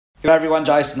G'day everyone,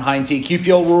 Jason Haines here.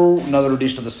 QPL Rural, another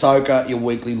edition of the Soaker, your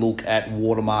weekly look at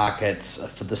water markets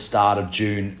for the start of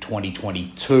June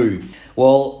 2022.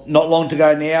 Well, not long to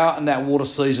go now and that water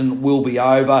season will be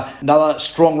over. Another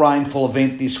strong rainfall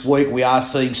event this week. We are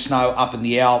seeing snow up in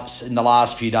the Alps in the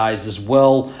last few days as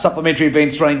well. Supplementary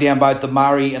events running down both the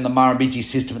Murray and the Murrumbidgee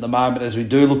system at the moment as we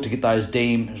do look to get those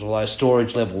dams or those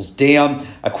storage levels down.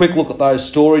 A quick look at those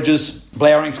storages.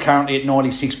 Blowing's currently at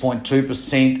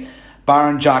 96.2%.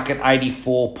 Burrinjuck at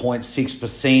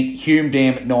 84.6%, Hume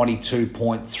Dam at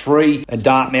 92.3%, and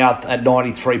Dartmouth at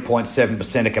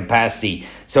 93.7% of capacity.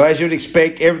 So as you'd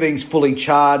expect, everything's fully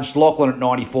charged. Lachlan at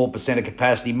 94% of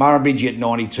capacity, Murrumbidgee at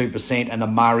 92%, and the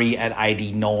Murray at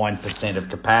 89% of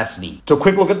capacity. So a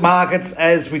quick look at markets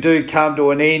as we do come to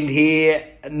an end here.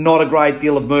 Not a great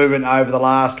deal of movement over the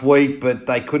last week, but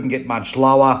they couldn't get much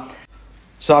lower.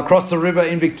 So across the river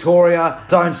in Victoria,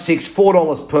 Zone 6,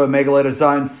 $4 per megalitre,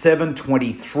 Zone 7,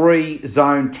 $23,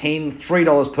 Zone 10,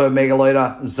 $3 per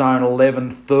megalitre, Zone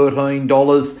 11,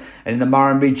 $13, and in the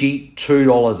Murrumbidgee,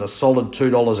 $2, a solid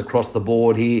 $2 across the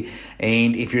board here.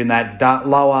 And if you're in that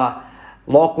lower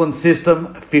Lachlan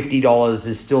system, $50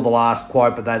 is still the last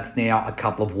quote, but that's now a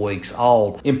couple of weeks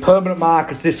old. In permanent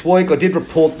markets this week, I did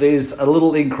report there's a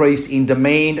little increase in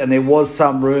demand, and there was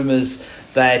some rumours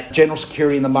that General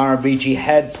Security in the Murrumbidgee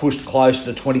had pushed close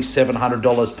to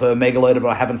 $2,700 per megalitre, but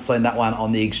I haven't seen that one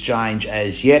on the exchange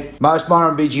as yet. Most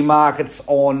Murrumbidgee markets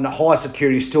on high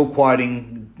security are still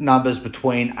quoting numbers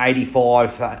between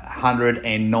 $8,500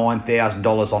 and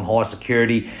 $9,000 on high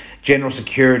security. General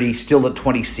Security still at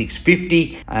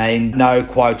 $2,650 and no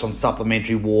quotes on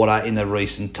supplementary water in the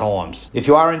recent times. If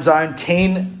you are in Zone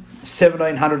 10,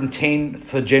 $1,710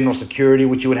 for General Security,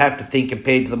 which you would have to think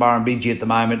compared to the Murrumbidgee at the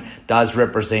moment does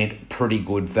represent pretty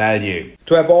good value.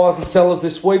 To our buyers and sellers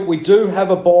this week, we do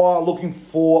have a buyer looking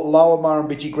for lower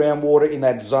Murrumbidgee groundwater in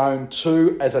that Zone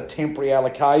 2 as a temporary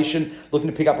allocation,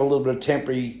 looking to pick up a little bit of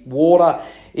temporary water.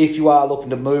 If you are looking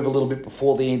to move a little bit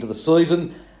before the end of the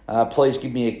season, please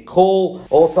give me a call.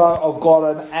 Also, I've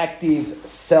got an active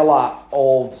seller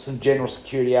of some General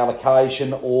Security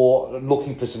allocation or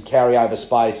looking for some carryover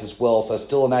space as well. So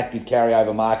still an active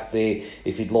carryover market there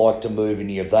if you'd like to move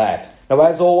any of that. Now,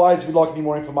 as always, if you'd like any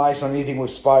more information on anything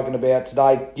we've spoken about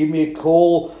today, give me a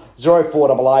call,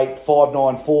 0488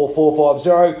 594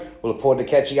 450. We'll look forward to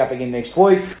catching up again next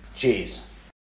week. Cheers.